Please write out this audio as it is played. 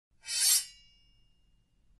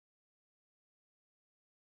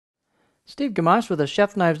Steve Gamache with a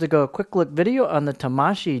Chef Knives to Go quick look video on the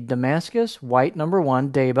Tamashii Damascus White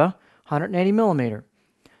 #1 Deba 180 millimeter.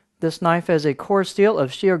 This knife has a core steel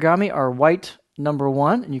of Shiogami or White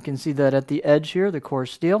 #1, and you can see that at the edge here, the core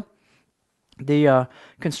steel. The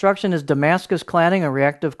construction is Damascus cladding, a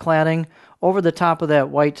reactive cladding over the top of that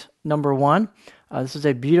White #1. This is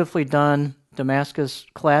a beautifully done Damascus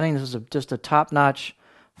cladding. This is just a top-notch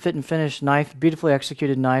fit and finish knife, beautifully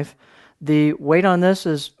executed knife. The weight on this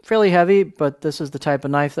is fairly heavy, but this is the type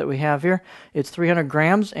of knife that we have here. It's 300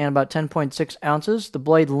 grams and about 10.6 ounces. The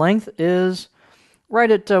blade length is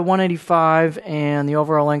right at 185, and the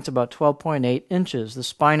overall length is about 12.8 inches. The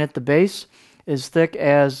spine at the base is thick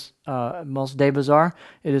as most Debas are.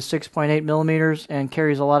 It is 6.8 millimeters and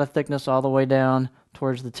carries a lot of thickness all the way down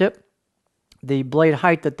towards the tip. The blade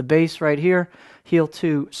height at the base right here, heel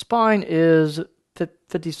to spine, is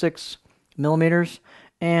 56 millimeters.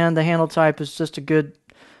 And the handle type is just a good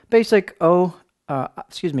basic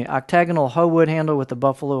octagonal hoe wood handle with a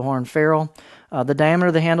buffalo horn ferrule. The diameter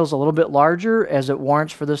of the handle is a little bit larger as it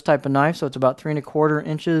warrants for this type of knife, so it's about 3¼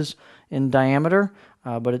 inches in diameter.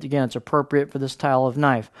 But again, it's appropriate for this style of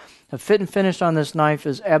knife. The fit and finish on this knife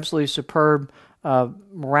is absolutely superb,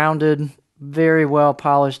 rounded, very well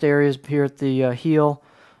polished areas here at the heel,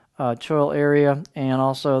 choil area, and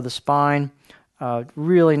also the spine.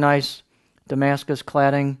 Really nice Damascus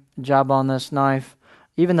cladding job on this knife.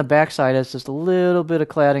 Even the backside has just a little bit of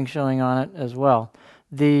cladding showing on it as well.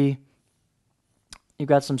 You've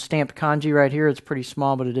got some stamped kanji right here. It's pretty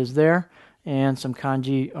small, but it is there. And some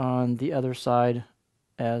kanji on the other side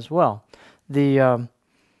as well. The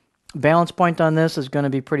balance point on this is going to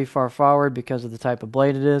be pretty far forward because of the type of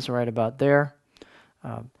blade it is, right about there.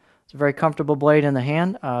 It's a very comfortable blade in the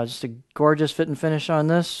hand. Just a gorgeous fit and finish on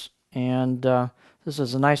this. And this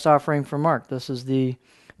is a nice offering from Mark. This is the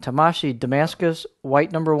Tamashii Damascus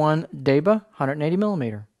White #1 Deba 180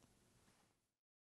 millimeter.